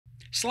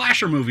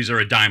Slasher movies are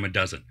a dime a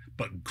dozen,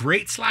 but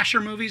great slasher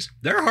movies,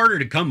 they're harder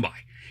to come by.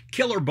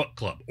 Killer Book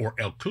Club, or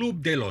El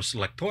Club de los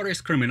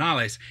Lectores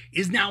Criminales,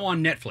 is now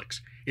on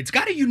Netflix. It's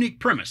got a unique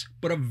premise,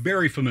 but a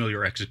very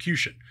familiar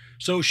execution.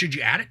 So should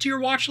you add it to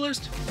your watch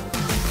list?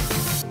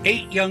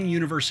 8 young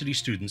university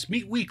students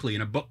meet weekly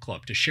in a book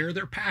club to share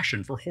their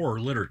passion for horror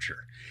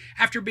literature.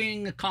 After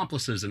being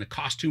accomplices in a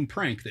costume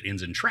prank that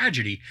ends in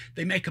tragedy,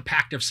 they make a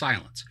pact of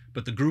silence,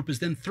 but the group is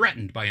then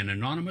threatened by an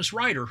anonymous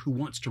writer who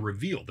wants to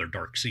reveal their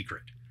dark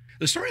secret.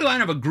 The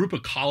storyline of a group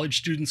of college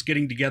students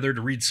getting together to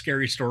read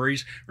scary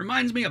stories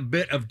reminds me a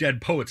bit of Dead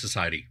Poet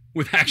Society,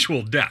 with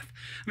actual death.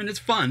 I mean, it's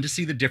fun to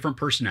see the different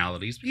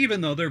personalities,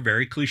 even though they're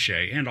very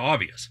cliche and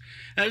obvious.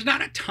 Now, there's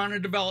not a ton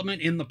of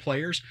development in the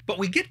players, but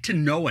we get to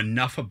know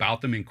enough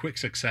about them in quick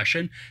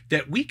succession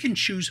that we can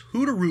choose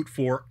who to root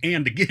for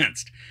and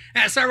against.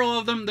 As several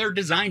of them, they're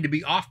designed to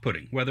be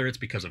off-putting, whether it's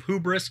because of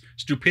hubris,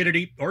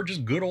 stupidity, or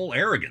just good old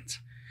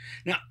arrogance.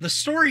 Now, the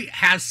story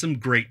has some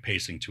great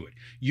pacing to it,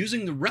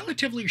 using the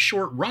relatively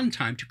short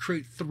runtime to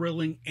create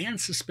thrilling and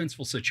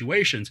suspenseful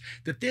situations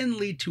that then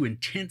lead to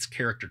intense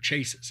character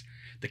chases.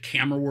 The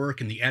camera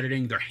work and the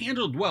editing, they're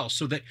handled well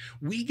so that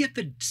we get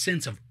the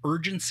sense of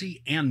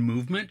urgency and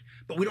movement,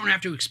 but we don't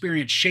have to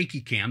experience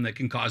shaky cam that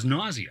can cause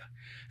nausea.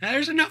 Now,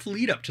 there's enough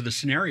lead up to the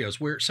scenarios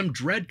where some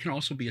dread can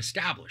also be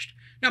established.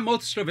 Now,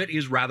 most of it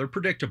is rather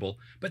predictable,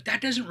 but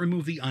that doesn't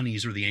remove the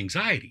unease or the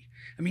anxiety.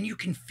 I mean, you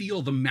can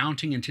feel the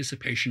mounting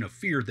anticipation of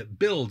fear that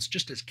builds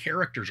just as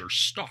characters are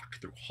stalked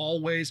through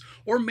hallways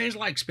or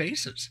maze-like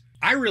spaces.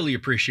 I really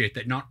appreciate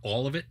that not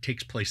all of it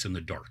takes place in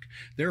the dark.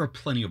 There are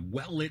plenty of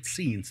well-lit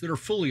scenes that are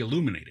fully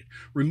illuminated,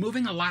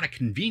 removing a lot of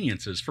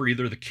conveniences for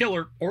either the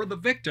killer or the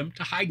victim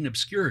to hide in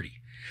obscurity.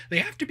 They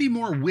have to be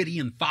more witty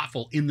and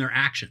thoughtful in their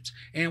actions,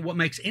 and what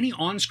makes any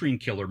on-screen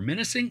killer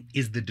menacing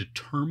is the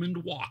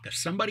determined walk of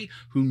somebody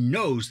who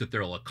knows that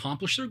they'll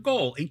accomplish their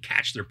goal and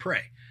catch their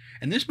prey.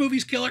 And this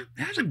movie's killer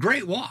has a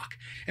great walk.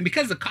 And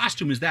because the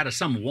costume is that of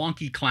some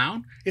wonky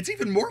clown, it's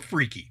even more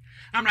freaky.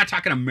 I'm not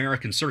talking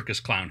American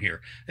circus clown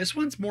here. This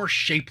one's more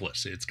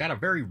shapeless. It's got a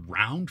very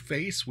round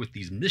face with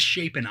these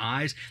misshapen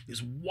eyes,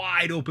 this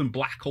wide open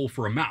black hole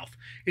for a mouth.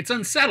 It's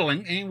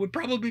unsettling and would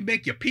probably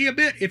make you pee a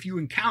bit if you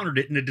encountered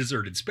it in a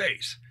deserted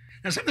space.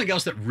 Now, something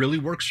else that really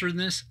works for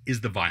this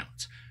is the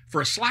violence.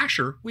 For a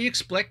slasher, we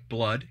expect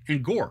blood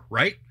and gore,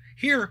 right?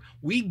 Here,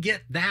 we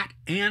get that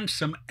and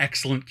some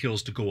excellent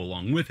kills to go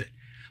along with it.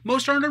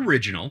 Most aren't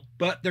original,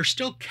 but they're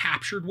still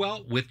captured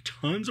well with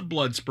tons of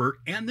blood spurt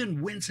and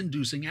then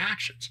wince-inducing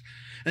actions.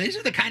 And these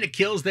are the kind of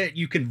kills that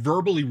you can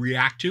verbally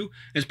react to.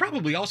 It's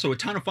probably also a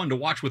ton of fun to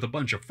watch with a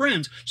bunch of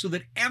friends so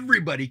that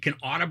everybody can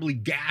audibly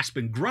gasp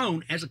and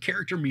groan as a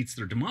character meets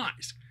their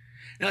demise.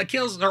 Now, the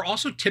kills are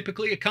also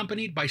typically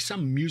accompanied by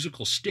some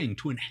musical sting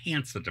to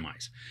enhance the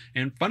demise.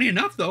 And funny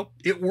enough, though,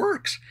 it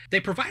works. They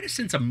provide a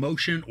sense of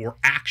motion or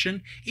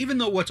action, even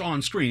though what's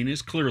on screen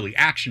is clearly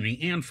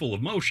actiony and full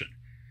of motion.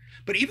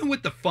 But even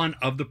with the fun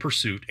of the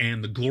pursuit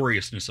and the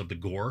gloriousness of the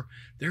gore,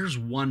 there's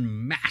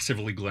one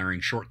massively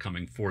glaring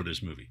shortcoming for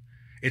this movie.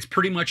 It's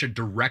pretty much a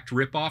direct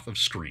ripoff of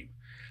Scream.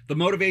 The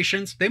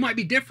motivations, they might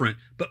be different,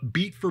 but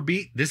beat for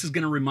beat, this is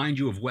going to remind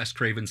you of Wes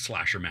Craven's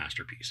slasher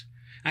masterpiece.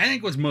 I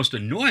think what's most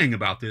annoying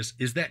about this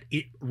is that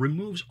it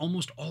removes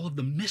almost all of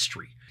the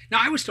mystery. Now,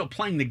 I was still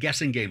playing the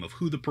guessing game of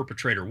who the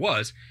perpetrator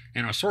was,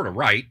 and I was sort of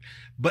right,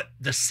 but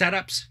the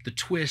setups, the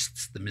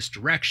twists, the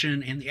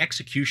misdirection, and the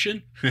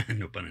execution,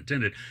 no pun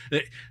intended,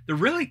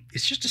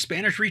 it's just a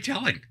Spanish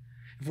retelling.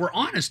 If we're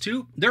honest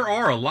too, there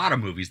are a lot of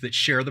movies that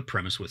share the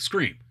premise with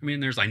Scream. I mean,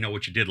 there's I Know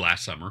What You Did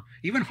Last Summer,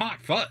 even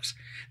Hot Fuzz.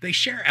 They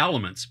share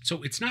elements,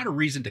 so it's not a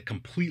reason to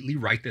completely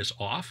write this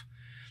off.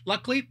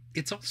 Luckily,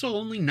 it's also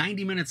only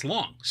 90 minutes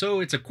long,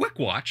 so it's a quick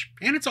watch,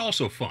 and it's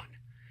also fun.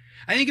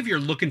 I think if you're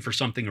looking for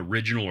something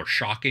original or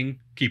shocking,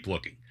 keep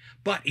looking.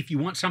 But if you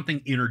want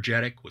something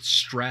energetic with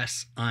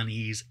stress,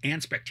 unease,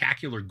 and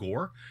spectacular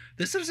gore,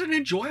 this is an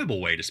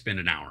enjoyable way to spend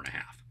an hour and a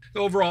half.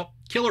 Overall,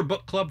 Killer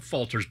Book Club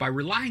falters by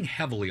relying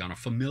heavily on a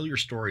familiar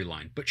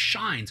storyline, but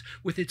shines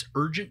with its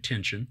urgent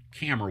tension,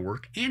 camera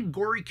work, and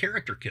gory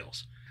character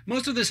kills.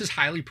 Most of this is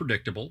highly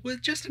predictable,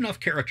 with just enough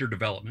character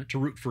development to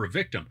root for a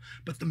victim,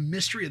 but the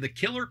mystery of the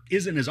killer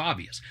isn't as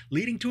obvious,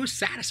 leading to a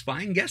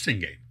satisfying guessing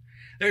game.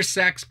 There's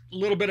sex, a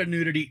little bit of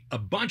nudity, a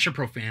bunch of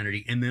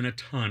profanity, and then a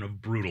ton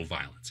of brutal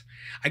violence.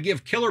 I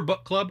give Killer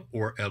Book Club,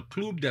 or El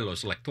Club de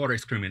los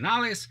Lectores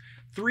Criminales,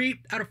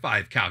 3 out of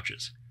 5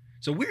 couches.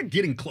 So we're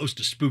getting close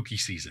to spooky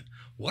season.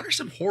 What are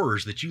some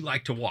horrors that you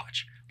like to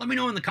watch? Let me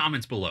know in the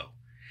comments below.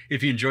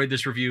 If you enjoyed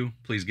this review,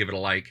 please give it a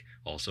like.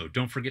 Also,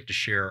 don't forget to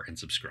share and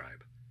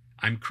subscribe.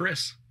 I'm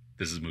Chris.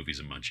 This is Movies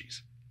and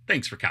Munchies.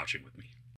 Thanks for couching with me.